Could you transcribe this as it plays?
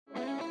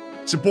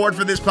Support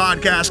for this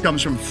podcast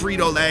comes from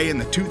Frito-Lay in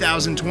the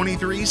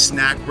 2023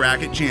 Snack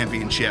Bracket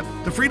Championship.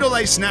 The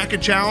Frito-Lay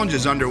Snack-It Challenge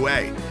is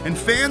underway, and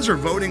fans are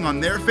voting on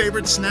their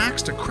favorite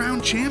snacks to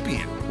crown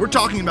champion. We're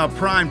talking about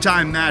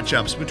prime-time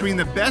matchups between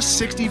the best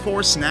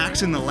 64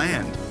 snacks in the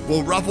land.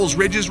 Will Ruffles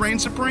Ridges reign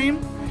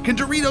supreme? Can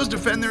Doritos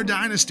defend their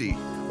dynasty?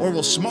 Or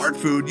will Smart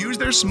Food use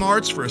their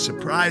smarts for a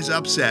surprise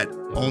upset?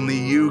 Only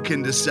you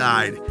can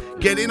decide.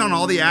 Get in on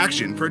all the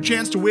action for a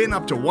chance to win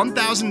up to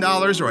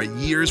 $1,000 or a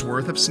year's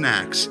worth of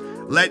snacks.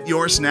 Let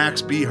your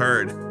snacks be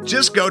heard.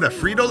 Just go to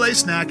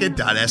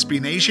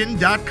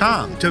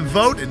fritolaysnacket.sbnation.com to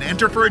vote and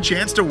enter for a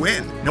chance to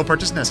win. No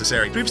purchase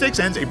necessary. Sweepstakes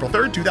ends April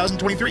 3rd,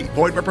 2023.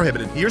 Void where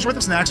prohibited. Year's worth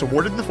of snacks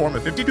awarded in the form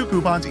of 52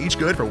 coupons, each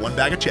good for one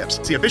bag of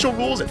chips. See official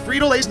rules at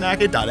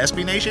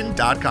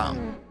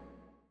fritolaysnacket.sbnation.com.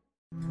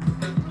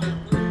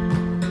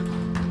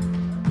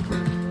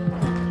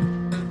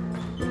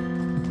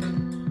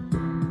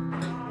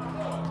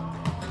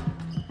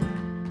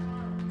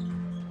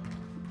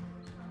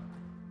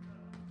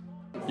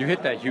 You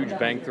hit that huge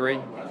bank three.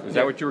 Is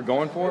that what you were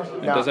going for?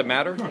 No. Does it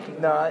matter?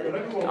 No,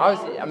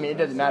 obviously, it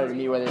doesn't matter to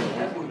me whether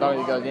as long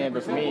as it goes in,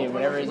 but for me,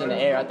 whenever it's in the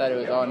air, I thought it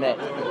was all net,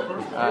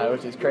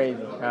 which is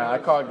crazy. I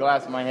called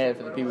glass in my head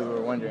for the people who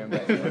were wondering,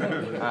 but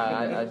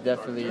I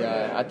definitely,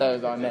 I thought it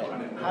was all net.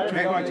 How did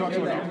it feel to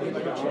hear the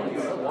MVP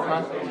chants?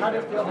 How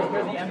did it feel to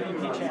hear the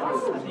MVP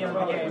chants at the end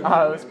of the game?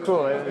 Oh, it was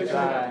cool. It was,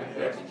 that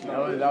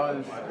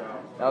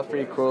was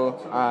pretty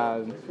cool.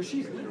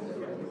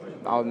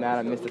 I was mad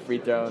I missed the free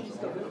throws.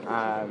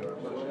 I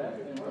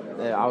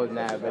was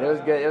mad, but it was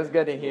good. It was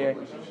good to hear.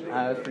 It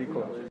was pretty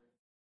cool.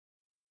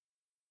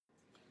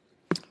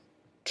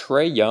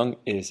 Trae Young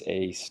is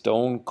a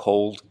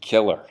stone-cold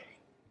killer.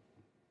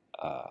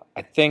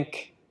 I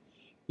think,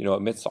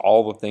 amidst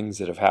all the things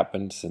that have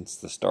happened since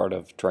the start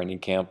of training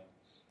camp,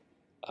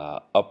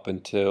 up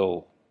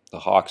until the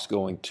Hawks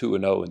going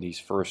 2-0 in these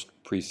first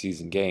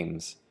preseason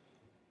games,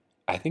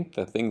 I think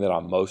the thing that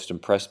I'm most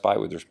impressed by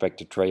with respect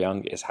to Trae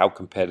Young is how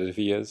competitive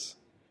he is.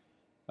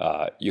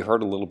 You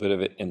heard a little bit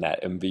of it in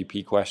that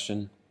MVP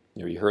question.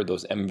 You heard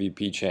those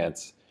MVP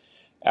chants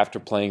after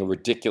playing a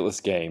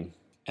ridiculous game.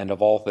 And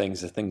of all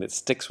things, the thing that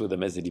sticks with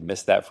him is that he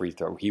missed that free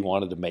throw. He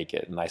wanted to make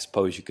it. And I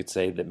suppose you could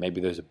say that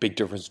maybe there's a big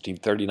difference between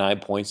 39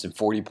 points and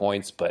 40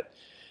 points. But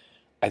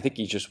I think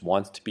he just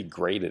wants to be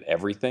great at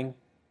everything.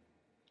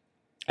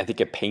 I think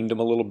it pained him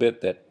a little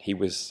bit that he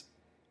was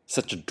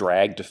such a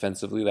drag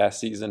defensively last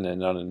season,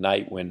 and on a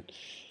night when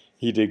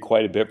he did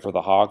quite a bit for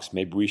the Hawks,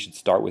 maybe we should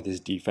start with his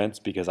defense,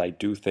 because I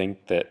do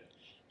think that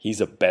he's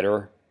a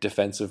better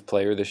defensive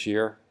player this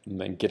year,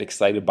 and get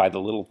excited by the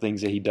little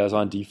things that he does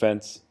on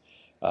defense.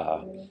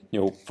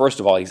 First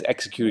of all, he's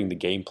executing the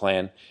game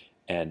plan,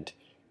 and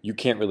you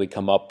can't really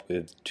come up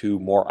with two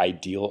more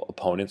ideal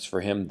opponents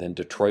for him than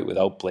Detroit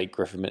without Blake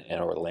Griffin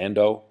and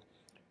Orlando,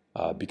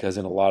 because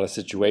in a lot of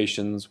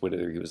situations,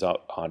 whether he was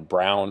out on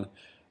Brown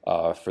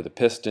for the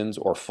Pistons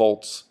or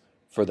Fultz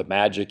for the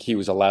Magic, he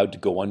was allowed to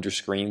go under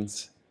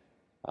screens.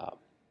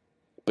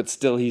 But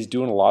still, he's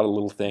doing a lot of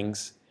little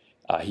things.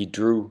 He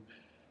drew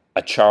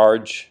a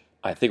charge.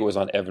 I think it was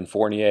on Evan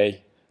Fournier.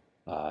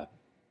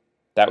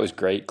 That was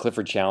great.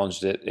 Clifford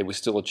challenged it. It was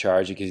still a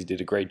charge because he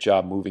did a great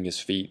job moving his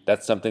feet.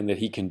 That's something that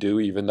he can do,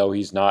 even though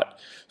he's not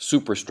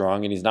super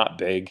strong and he's not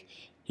big.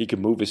 He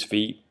can move his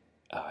feet.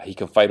 He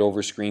can fight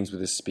over screens with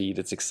his speed.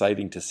 It's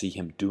exciting to see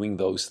him doing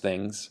those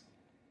things.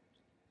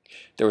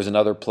 There was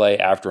another play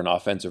after an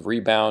offensive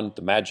rebound.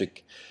 The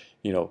Magic,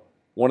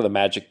 one of the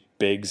Magic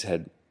bigs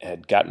had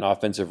gotten an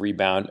offensive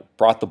rebound,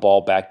 brought the ball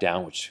back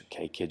down, which,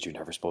 okay, kids, you're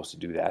never supposed to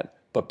do that.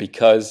 But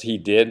because he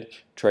did,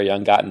 Trae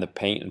Young got in the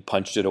paint and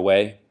punched it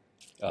away,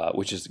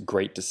 which is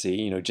great to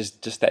see.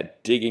 Just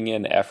that digging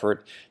in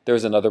effort. There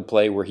was another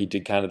play where he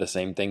did kind of the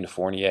same thing to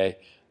Fournier,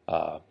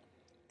 on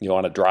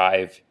a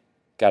drive,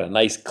 got a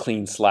nice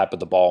clean slap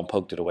at the ball and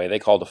poked it away. They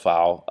called a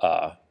foul.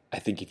 I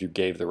think if you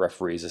gave the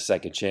referees a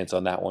second chance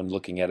on that one,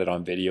 looking at it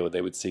on video,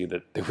 they would see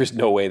that there was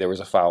no way there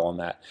was a foul on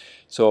that.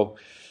 So,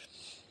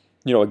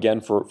 again,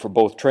 for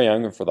both Trae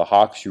Young and for the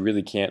Hawks, you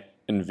really can't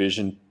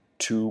envision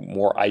two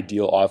more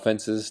ideal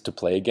offenses to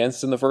play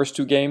against in the first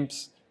two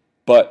games.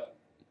 But,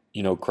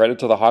 credit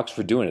to the Hawks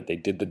for doing it. They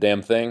did the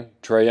damn thing,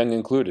 Trae Young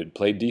included,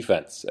 played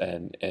defense.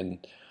 And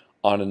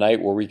on a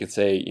night where we could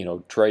say,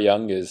 Trae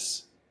Young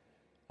is,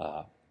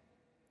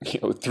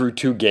 through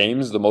two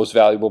games, the most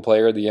valuable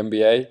player in the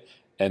NBA,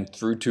 and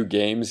through two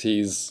games,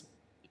 he's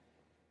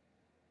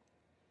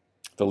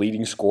the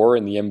leading scorer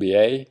in the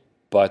NBA.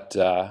 But,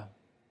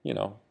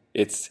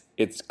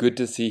 it's good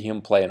to see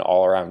him play an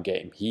all-around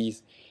game.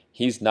 He's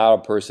not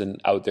a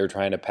person out there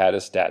trying to pad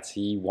his stats.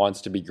 He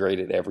wants to be great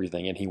at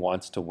everything, and he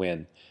wants to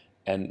win.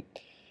 And,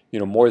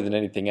 more than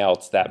anything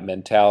else, that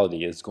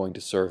mentality is going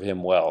to serve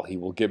him well. He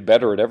will get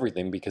better at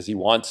everything because he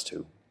wants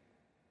to.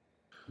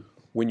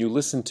 When you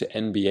listen to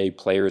NBA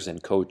players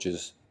and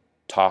coaches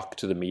talk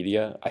to the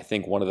media, I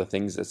think one of the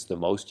things that's the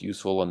most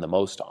useful and the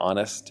most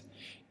honest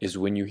is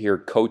when you hear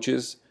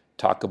coaches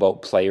talk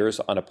about players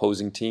on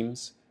opposing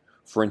teams.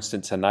 For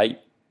instance,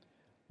 tonight,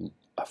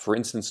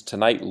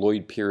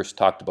 Lloyd Pierce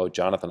talked about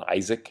Jonathan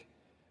Isaac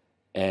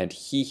and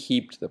he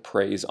heaped the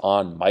praise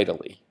on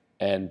mightily.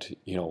 And,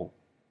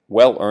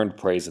 well-earned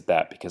praise at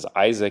that, because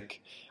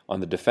Isaac, on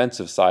the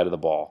defensive side of the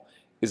ball,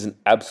 is an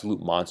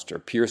absolute monster.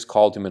 Pierce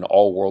called him an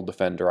all-world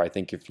defender. I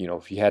think if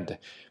you had to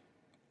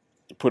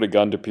put a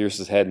gun to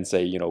Pierce's head and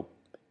say,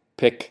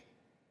 pick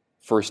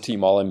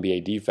first-team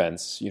All-NBA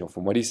defense,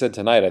 from what he said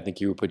tonight, I think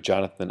he would put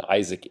Jonathan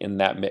Isaac in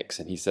that mix.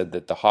 And he said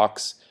that the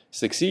Hawks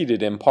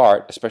succeeded in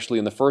part, especially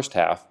in the first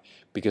half,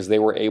 because they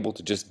were able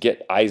to just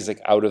get Isaac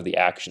out of the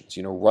actions,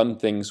 run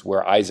things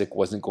where Isaac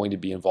wasn't going to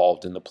be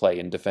involved in the play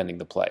and defending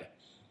the play.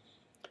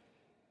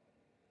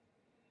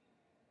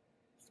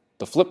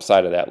 The flip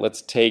side of that,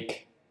 let's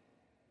take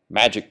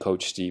Magic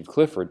coach Steve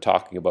Clifford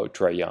talking about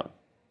Trae Young.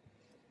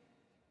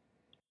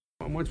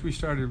 Once we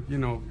started,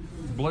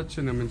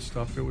 blitzing him and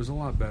stuff, it was a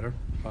lot better.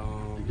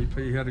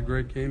 He had a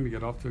great game. He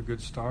got off to a good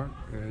start.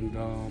 And,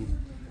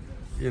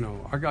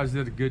 our guys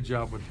did a good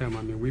job with him.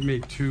 I mean, we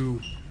made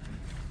 2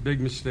 big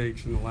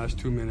mistakes in the last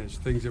 2 minutes,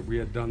 things that we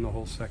had done the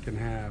whole second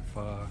half.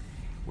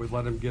 We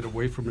let him get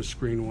away from a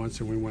screen once,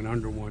 and we went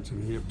under once,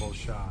 and he hit both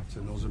shots.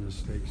 And those are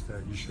mistakes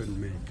that you shouldn't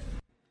make.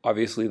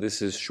 Obviously,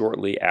 this is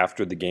shortly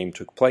after the game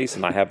took place,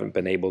 and I haven't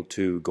been able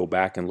to go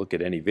back and look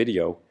at any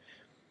video.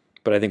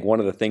 But I think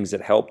one of the things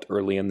that helped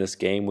early in this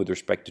game with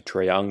respect to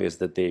Trae Young is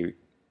that they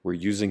were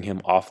using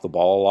him off the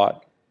ball a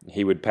lot.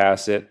 He would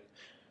pass it,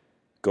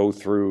 go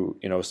through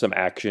some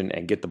action,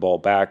 and get the ball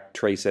back.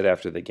 Trae said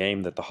after the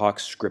game that the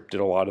Hawks scripted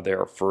a lot of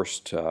their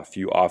first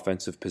few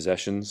offensive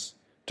possessions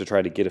to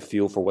try to get a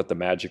feel for what the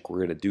Magic were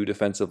going to do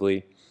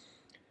defensively.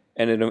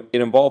 And it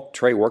involved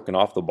Trae working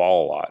off the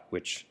ball a lot,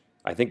 which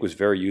I think was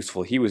very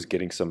useful. He was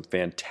getting some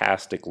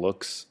fantastic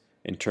looks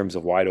in terms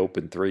of wide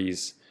open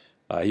threes.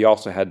 He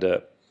also had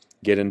to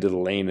get into the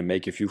lane and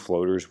make a few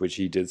floaters, which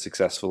he did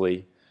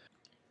successfully.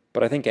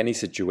 But I think any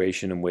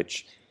situation in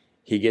which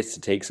he gets to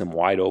take some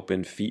wide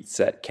open, feet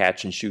set,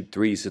 catch and shoot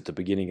threes at the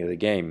beginning of the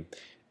game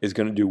is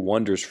going to do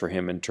wonders for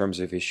him in terms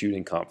of his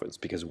shooting confidence,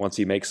 because once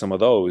he makes some of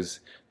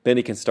those, then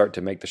he can start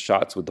to make the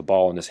shots with the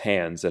ball in his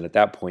hands, and at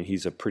that point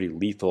he's a pretty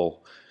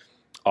lethal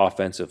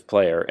offensive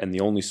player. And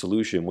the only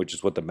solution, which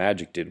is what the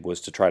Magic did,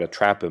 was to try to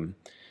trap him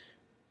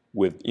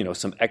with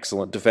some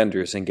excellent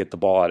defenders and get the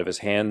ball out of his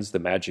hands. The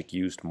Magic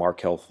used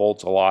Markelle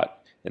Fultz a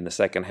lot in the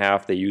second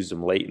half. They used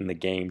him late in the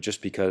game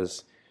just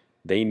because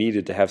they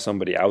needed to have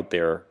somebody out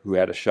there who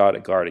had a shot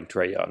at guarding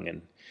Trae Young.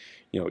 And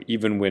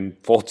even when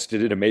Fultz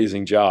did an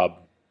amazing job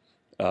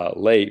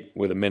late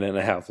with a minute and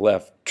a half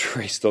left,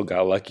 Trae still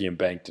got lucky and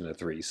banked in a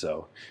 3.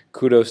 So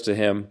kudos to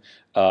him.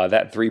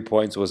 That 3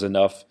 points was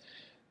enough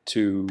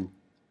to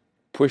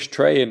push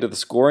Trae into the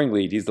scoring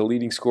lead. He's the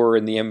leading scorer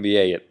in the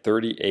NBA at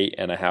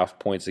 38.5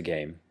 points a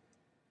game.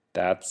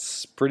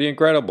 That's pretty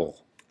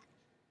incredible.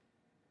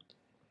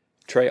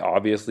 Trae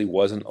obviously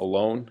wasn't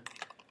alone.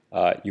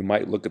 You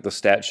might look at the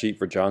stat sheet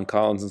for John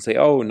Collins and say,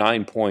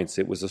 9 points.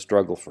 It was a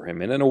struggle for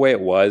him. And in a way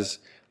it was.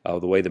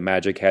 The way the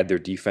Magic had their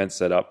defense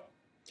set up,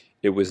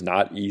 it was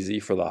not easy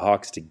for the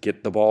Hawks to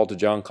get the ball to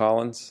John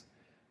Collins.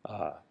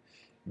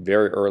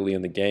 Very early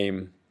in the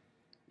game,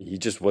 he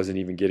just wasn't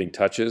even getting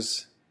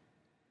touches.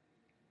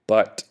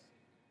 But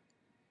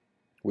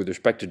with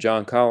respect to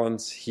John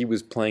Collins, he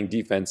was playing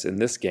defense in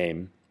this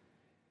game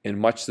in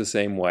much the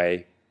same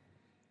way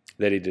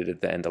that he did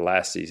at the end of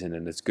last season,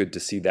 and it's good to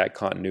see that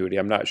continuity.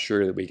 I'm not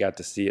sure that we got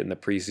to see it in the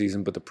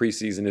preseason, but the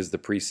preseason is the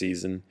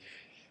preseason.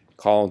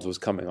 Collins was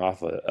coming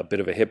off a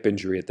bit of a hip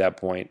injury at that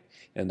point.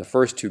 In the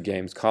first 2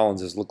 games,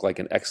 Collins has looked like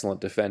an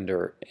excellent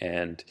defender,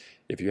 and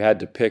if you had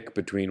to pick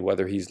between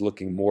whether he's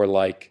looking more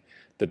like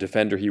the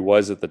defender he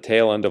was at the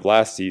tail end of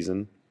last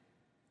season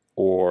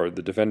or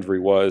the defender he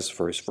was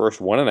for his first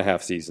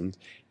 1.5 seasons,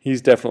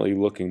 he's definitely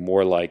looking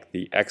more like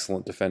the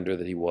excellent defender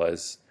that he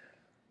was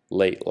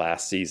late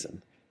last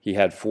season. He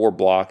had 4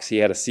 blocks. He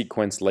had a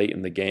sequence late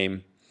in the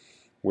game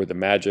where the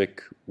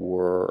Magic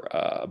were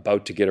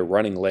about to get a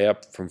running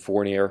layup from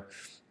Fournier.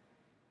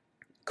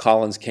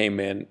 Collins came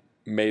in,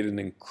 made an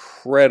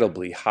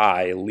incredibly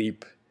high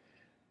leap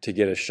to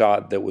get a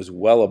shot that was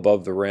well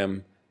above the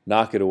rim,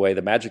 knock it away.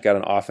 The Magic got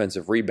an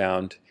offensive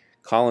rebound.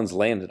 Collins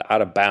landed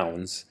out of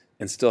bounds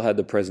and still had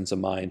the presence of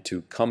mind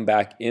to come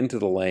back into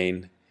the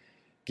lane,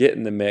 get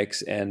in the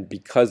mix, and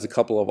because a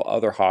couple of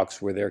other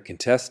Hawks were there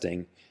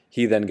contesting,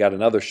 he then got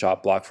another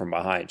shot block from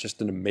behind.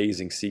 Just an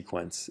amazing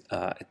sequence.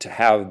 To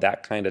have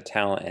that kind of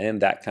talent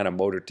and that kind of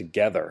motor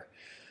together,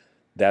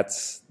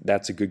 that's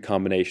a good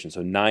combination.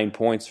 So 9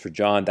 points for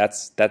John.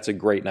 That's a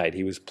great night.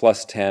 He was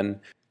plus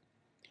 10,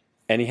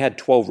 and he had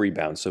 12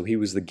 rebounds. So he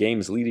was the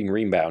game's leading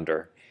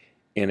rebounder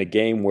in a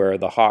game where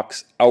the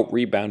Hawks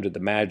out-rebounded the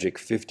Magic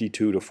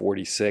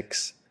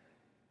 52-46.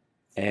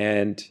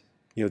 And,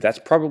 that's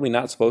probably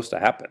not supposed to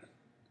happen.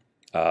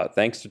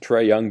 Thanks to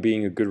Trae Young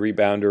being a good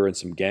rebounder and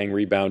some gang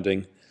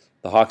rebounding,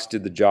 the Hawks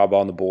did the job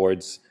on the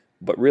boards.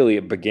 But really,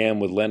 it began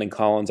with Len and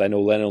Collins. I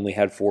know Len only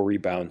had 4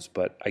 rebounds,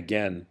 but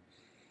again,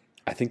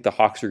 I think the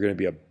Hawks are going to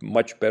be a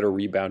much better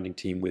rebounding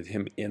team with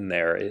him in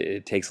there.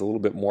 It takes a little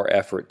bit more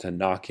effort to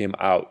knock him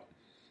out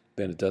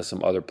than it does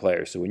some other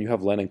players. So when you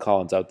have Len and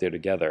Collins out there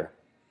together,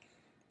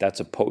 that's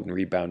a potent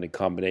rebounding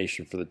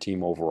combination for the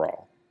team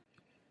overall.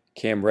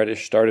 Cam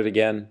Reddish started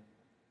again,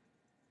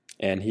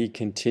 and he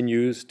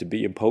continues to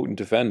be a potent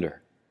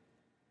defender.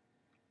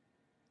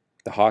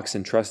 The Hawks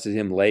entrusted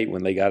him late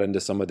when they got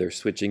into some of their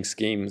switching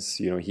schemes.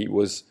 He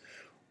was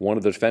one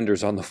of the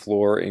defenders on the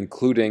floor,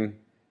 including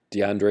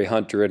DeAndre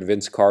Hunter and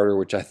Vince Carter,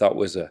 which I thought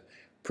was a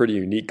pretty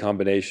unique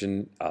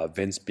combination.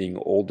 Vince being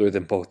older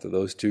than both of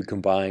those two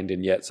combined,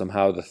 and yet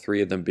somehow the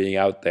three of them being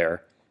out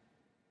there.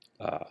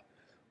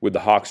 With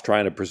the Hawks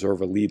trying to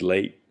preserve a lead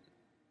late,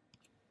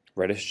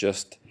 Reddish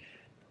just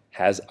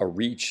has a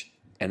reach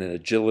and an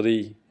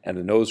agility and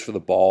a nose for the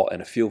ball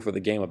and a feel for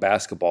the game of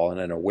basketball and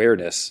an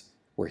awareness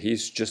where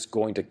he's just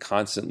going to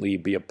constantly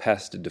be a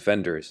pest to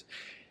defenders.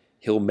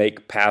 He'll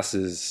make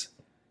passes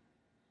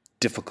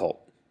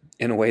difficult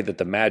in a way that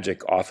the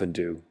Magic often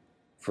do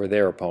for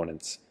their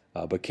opponents.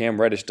 But Cam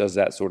Reddish does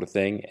that sort of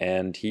thing,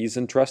 and he's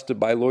entrusted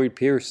by Lloyd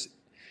Pierce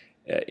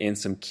in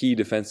some key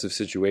defensive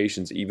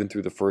situations, even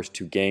through the first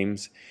two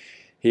games.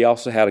 He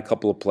also had a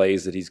couple of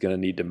plays that he's going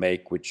to need to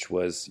make, which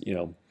was,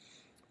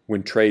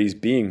 when Trae's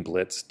being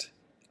blitzed,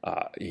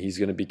 he's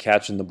going to be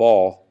catching the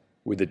ball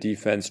with the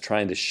defense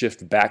trying to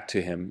shift back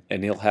to him,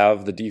 and he'll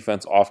have the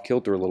defense off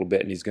kilter a little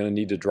bit, and he's going to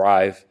need to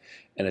drive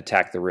and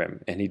attack the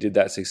rim. And he did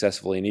that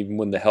successfully, and even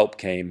when the help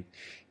came,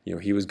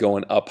 he was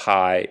going up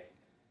high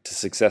to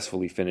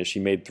successfully finish. He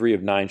made 3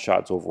 of 9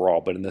 shots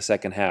overall, but in the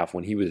second half,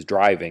 when he was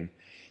driving,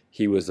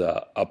 he was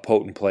a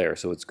potent player,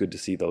 so it's good to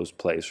see those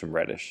plays from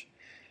Reddish.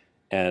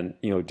 And,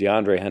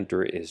 DeAndre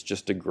Hunter is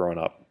just a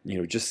grown-up.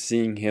 Just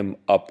seeing him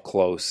up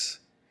close,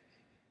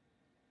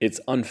 it's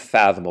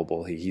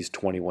unfathomable he's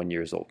 21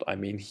 years old. I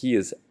mean, he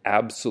is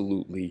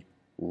absolutely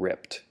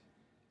ripped.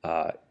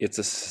 It's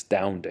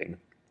astounding.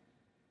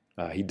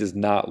 He does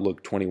not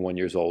look 21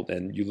 years old.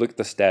 And you look at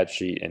the stat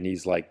sheet, and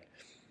he's like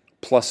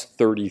plus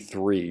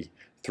 33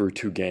 through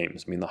 2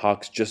 games. I mean, the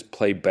Hawks just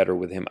play better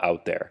with him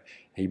out there.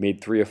 He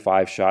made 3 of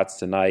 5 shots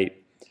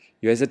tonight.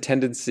 He has a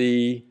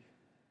tendency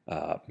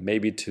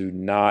maybe to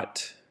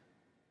not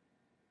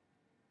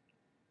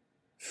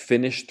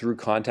finish through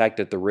contact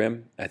at the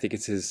rim. I think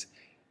it's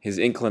his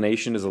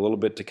inclination is a little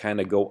bit to kind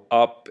of go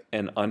up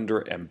and under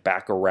and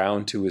back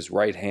around to his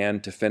right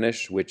hand to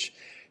finish, which,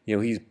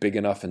 he's big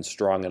enough and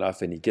strong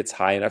enough and he gets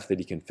high enough that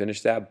he can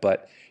finish that,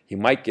 but he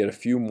might get a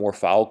few more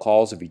foul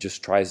calls if he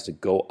just tries to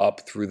go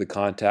up through the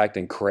contact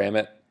and cram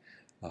it.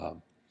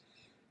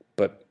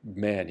 But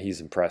man,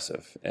 he's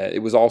impressive.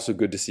 It was also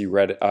good to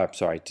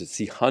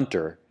see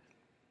Hunter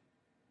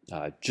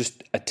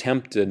just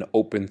attempt an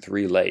open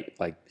 3 late,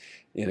 like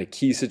in a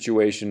key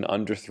situation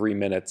under 3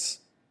 minutes.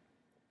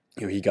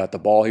 He got the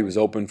ball, he was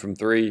open from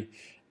 3,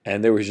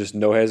 and there was just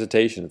no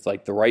hesitation. It's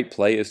like the right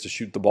play is to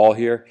shoot the ball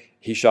here.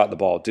 He shot the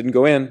ball. It didn't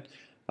go in,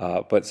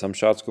 but some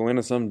shots go in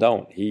and some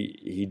don't.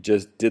 He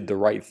just did the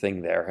right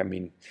thing there. I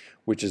mean,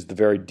 which is the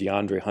very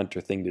DeAndre Hunter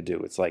thing to do.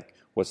 It's like,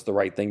 what's the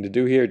right thing to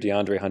do here?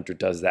 DeAndre Hunter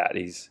does that.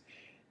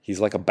 He's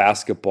like a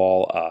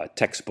basketball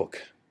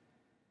textbook.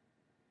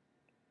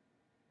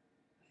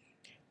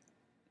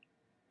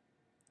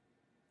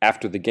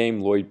 After the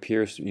game, Lloyd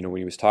Pierce, when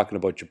he was talking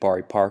about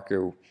Jabari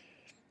Parker,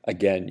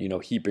 again,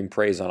 heaping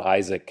praise on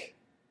Isaac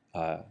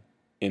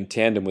in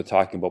tandem with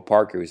talking about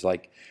Parker. He's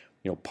like,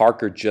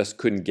 Parker just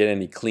couldn't get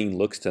any clean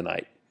looks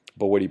tonight.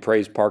 But what he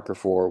praised Parker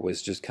for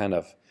was just kind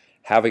of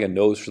having a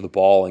nose for the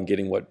ball and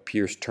getting what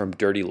Pierce termed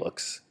dirty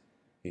looks.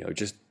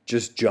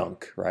 Just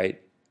junk,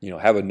 right?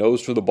 Have a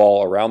nose for the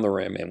ball around the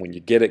rim, and when you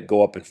get it,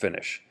 go up and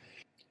finish.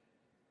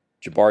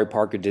 Jabari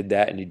Parker did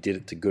that, and he did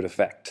it to good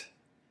effect.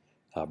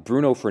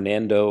 Bruno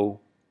Fernando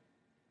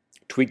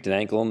tweaked an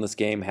ankle in this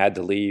game, had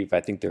to leave.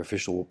 I think their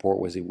official report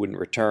was he wouldn't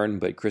return,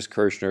 but Chris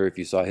Kirshner, if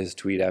you saw his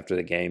tweet after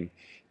the game,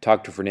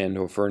 talked to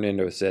Fernando.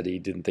 Fernando said he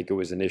didn't think it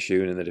was an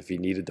issue and that if he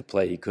needed to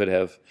play, he could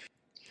have.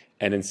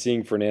 And in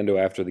seeing Fernando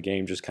after the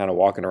game just kind of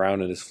walking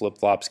around in his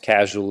flip-flops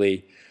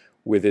casually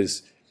with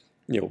his,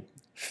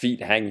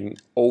 feet hanging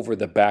over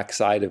the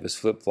backside of his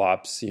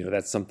flip-flops,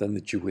 that's something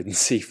that you wouldn't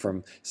see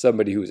from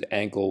somebody whose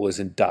ankle was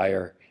in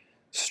dire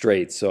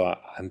straits. So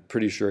I'm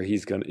pretty sure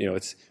he's going to,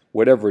 it's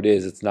whatever it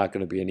is, it's not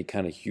going to be any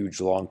kind of huge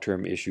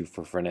long-term issue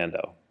for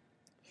Fernando.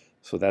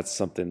 So that's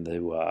something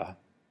to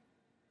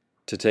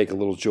take a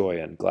little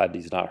joy in. Glad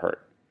he's not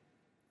hurt.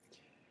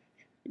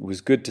 It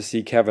was good to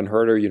see Kevin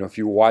Huerter. If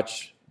you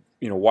watch,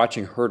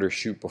 watching Huerter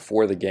shoot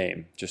before the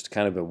game, just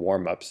kind of in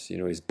warm-ups,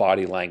 his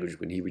body language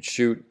when he would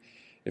shoot.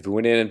 If it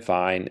went in,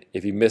 fine.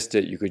 If he missed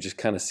it, you could just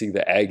kind of see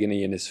the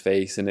agony in his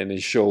face and in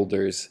his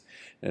shoulders.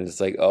 And it's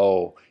like,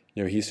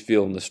 he's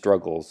feeling the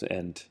struggles.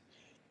 And,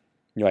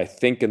 I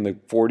think in the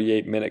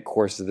 48-minute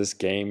course of this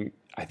game,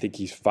 I think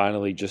he's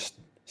finally just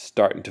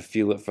starting to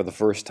feel it for the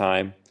first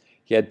time.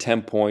 He had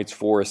 10 points,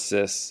 4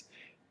 assists,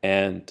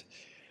 and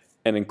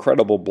an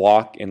incredible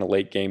block in a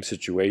late-game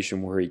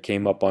situation where he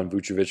came up on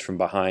Vucevic from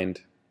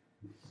behind.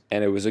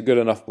 And it was a good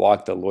enough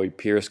block that Lloyd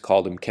Pierce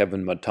called him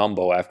Kevin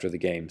Mutombo after the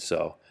game.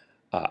 So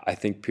I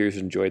think Pierce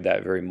enjoyed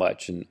that very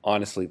much. And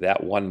honestly,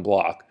 that one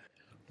block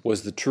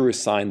was the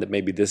truest sign that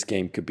maybe this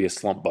game could be a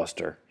slump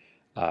buster.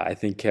 I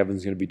think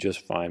Kevin's going to be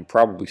just fine,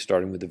 probably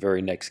starting with the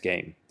very next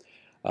game.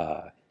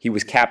 He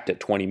was capped at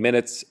 20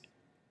 minutes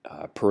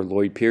per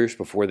Lloyd Pierce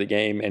before the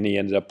game, and he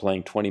ended up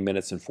playing 20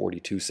 minutes and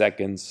 42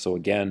 seconds. So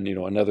again,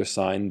 another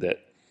sign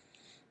that,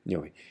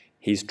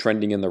 he's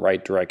trending in the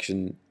right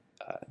direction.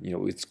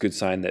 It's a good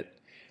sign that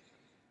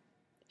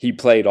he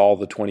played all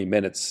the 20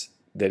 minutes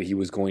that he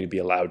was going to be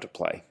allowed to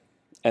play,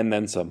 and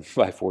then some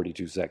by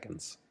 42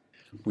 seconds.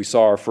 We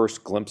saw our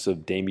first glimpse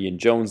of Damian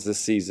Jones this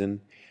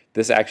season.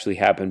 This actually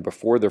happened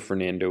before the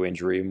Fernando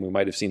injury, and we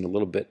might have seen a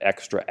little bit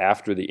extra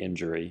after the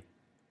injury.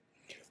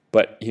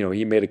 But,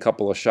 he made a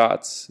couple of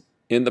shots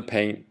in the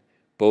paint,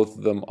 both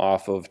of them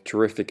off of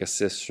terrific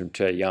assists from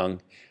Trae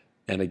Young.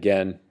 And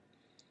again,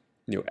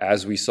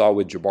 as we saw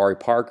with Jabari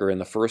Parker in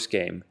the first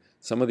game,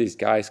 some of these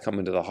guys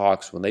coming to the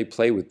Hawks, when they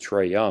play with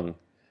Trae Young,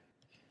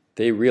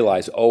 they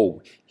realize,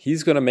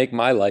 he's going to make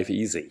my life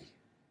easy.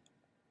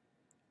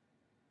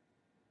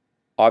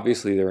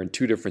 Obviously, they're in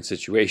two different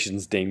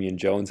situations. Damian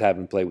Jones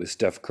having played with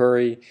Steph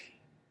Curry,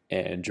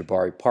 and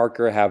Jabari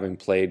Parker having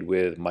played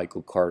with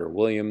Michael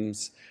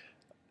Carter-Williams,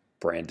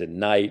 Brandon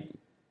Knight,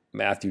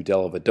 Matthew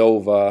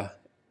Dellavedova,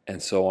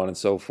 and so on and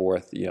so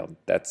forth.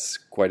 That's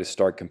quite a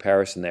stark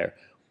comparison there.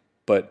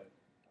 But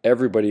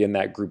everybody in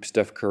that group,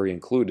 Steph Curry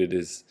included,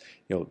 is,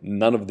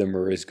 none of them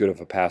are as good of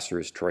a passer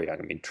as Trae Young.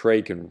 I mean,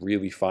 Trae can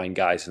really find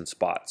guys in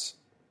spots.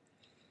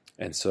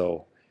 And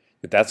so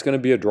that's going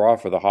to be a draw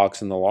for the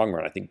Hawks in the long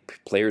run. I think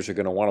players are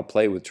going to want to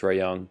play with Trae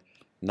Young.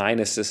 9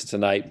 assists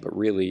tonight, but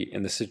really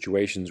in the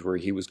situations where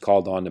he was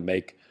called on to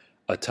make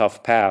a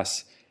tough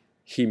pass,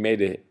 he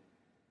made it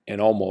in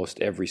almost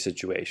every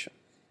situation.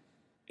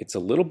 It's a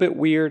little bit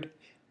weird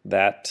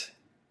that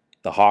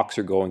the Hawks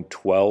are going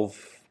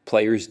 12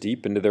 players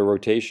deep into their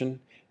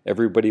rotation.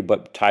 Everybody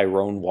but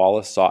Tyrone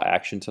Wallace saw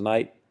action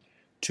tonight.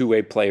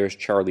 Two-way players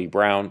Charlie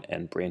Brown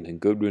and Brandon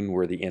Goodwin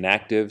were the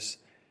inactives.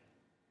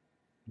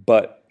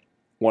 But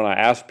when I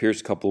asked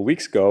Pierce a couple of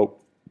weeks ago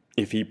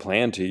if he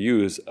planned to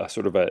use a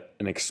sort of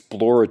an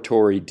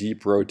exploratory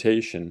deep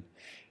rotation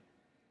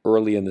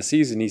early in the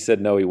season, he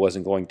said no, he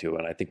wasn't going to.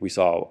 And I think we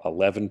saw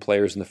 11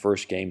 players in the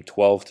first game,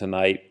 12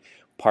 tonight.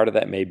 Part of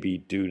that may be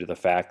due to the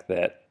fact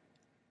that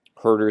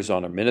Huerter's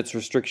on a minutes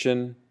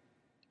restriction,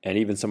 and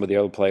even some of the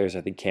other players,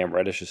 I think Cam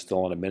Reddish is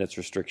still on a minutes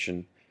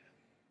restriction.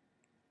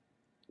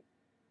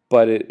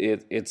 But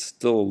it's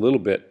still a little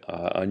bit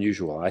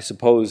unusual. I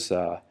suppose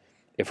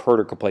if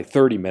Huerter could play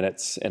 30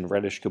 minutes and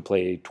Reddish could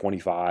play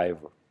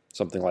 25 or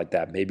something like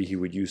that, maybe he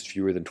would use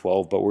fewer than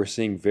 12. But we're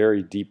seeing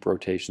very deep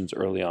rotations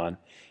early on,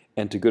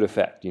 and to good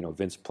effect.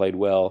 Vince played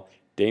well.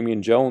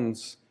 Damian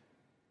Jones,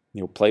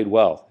 played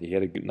well. He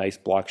had a nice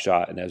block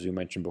shot, and as we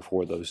mentioned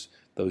before, those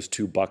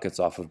 2 buckets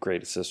off of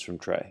great assists from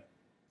Trae.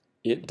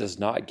 It does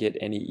not get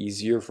any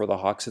easier for the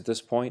Hawks at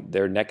this point.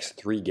 Their next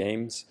 3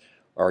 games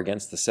are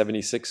against the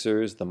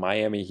 76ers, the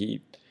Miami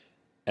Heat,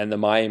 and the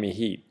Miami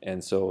Heat.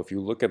 And so if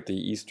you look at the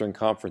Eastern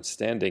Conference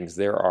standings,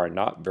 there are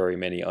not very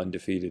many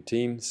undefeated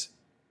teams.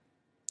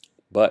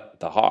 But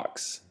the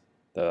Hawks,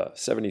 the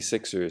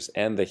 76ers,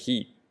 and the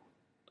Heat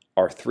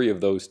are 3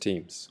 of those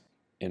teams.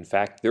 In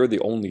fact, they're the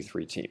only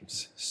 3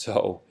 teams.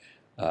 So,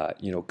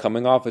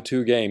 coming off of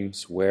 2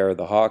 games where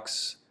the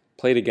Hawks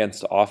played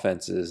against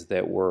offenses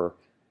that were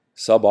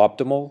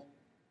suboptimal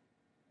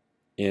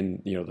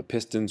in, the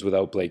Pistons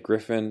without Blake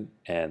Griffin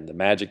and the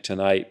Magic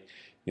tonight,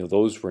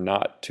 those were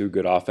not 2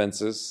 good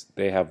offenses.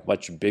 They have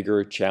much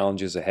bigger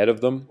challenges ahead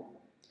of them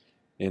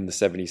in the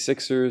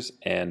 76ers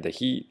and the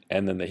Heat,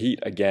 and then the Heat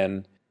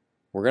again.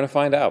 We're going to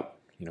find out.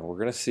 We're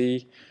going to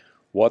see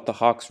what the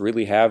Hawks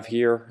really have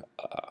here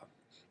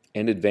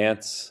in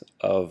advance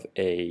of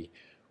a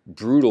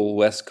brutal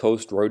West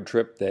Coast road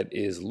trip that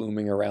is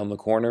looming around the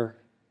corner.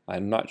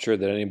 I'm not sure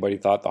that anybody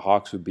thought the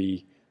Hawks would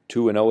be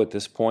 2-0 at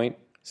this point,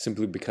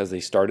 simply because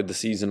they started the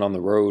season on the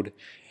road,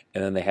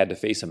 and then they had to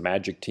face a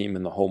Magic team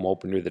in the home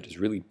opener that has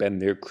really been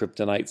their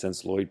kryptonite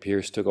since Lloyd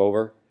Pierce took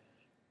over.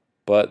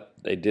 But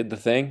they did the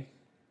thing.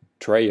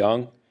 Trae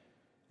Young,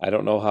 I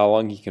don't know how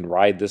long he can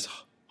ride this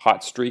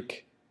hot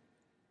streak,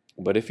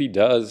 but if he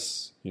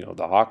does,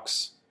 the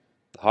Hawks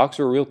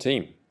are a real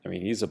team. I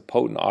mean, he's a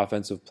potent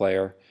offensive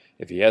player.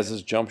 If he has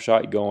his jump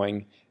shot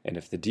going, and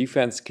if the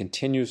defense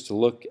continues to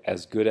look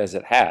as good as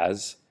it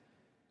has,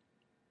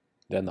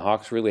 then the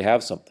Hawks really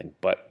have something.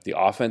 But the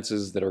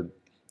offenses that are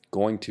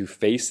going to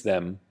face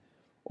them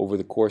over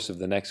the course of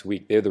the next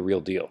week, they're the real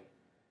deal.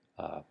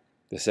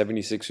 The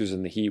 76ers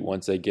and the Heat,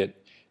 once they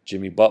get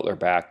Jimmy Butler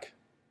back,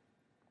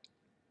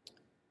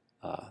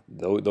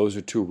 those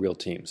are 2 real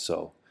teams.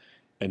 So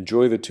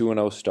enjoy the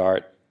 2-0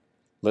 start.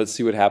 Let's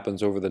see what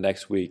happens over the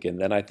next week. And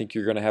then I think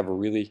you're going to have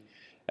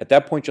at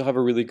that point, you'll have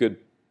a really good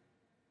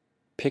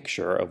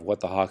picture of what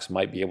the Hawks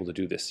might be able to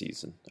do this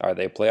season. Are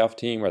they a playoff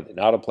team? Are they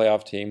not a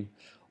playoff team?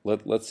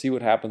 Let's see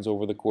what happens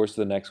over the course of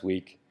the next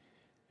week,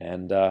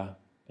 and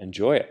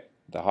enjoy it.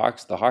 The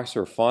Hawks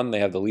are fun. They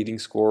have the leading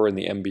scorer in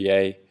the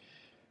NBA,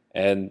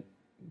 and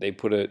they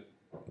put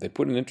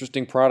an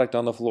interesting product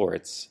on the floor.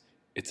 It's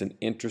an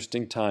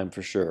interesting time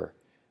for sure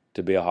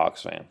to be a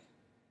Hawks fan.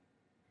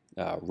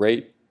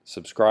 Rate,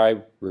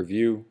 subscribe,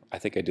 review. I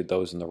think I did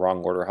those in the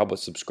wrong order. How about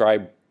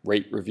subscribe,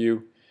 rate,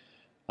 review?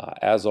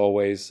 As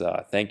always,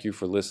 thank you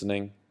for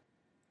listening.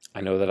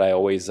 I know that I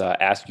always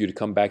ask you to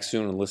come back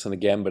soon and listen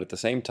again, but at the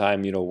same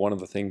time, one of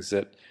the things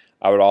that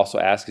I would also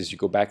ask is you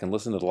go back and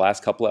listen to the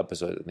last couple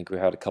episodes. I think we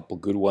had a couple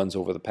good ones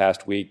over the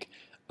past week.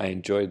 I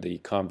enjoyed the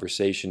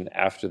conversation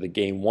after the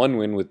Game 1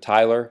 win with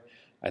Tyler.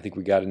 I think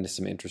we got into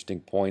some interesting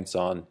points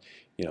on,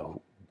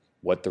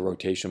 what the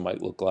rotation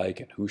might look like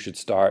and who should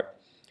start.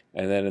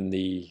 And then in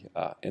the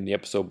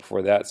episode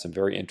before that, some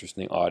very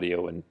interesting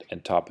audio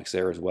and topics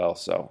there as well.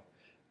 So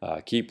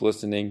keep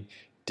listening,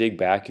 dig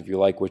back if you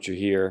like what you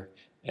hear.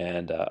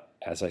 And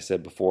as I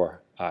said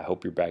before, I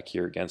hope you're back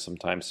here again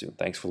sometime soon.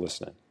 Thanks for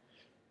listening.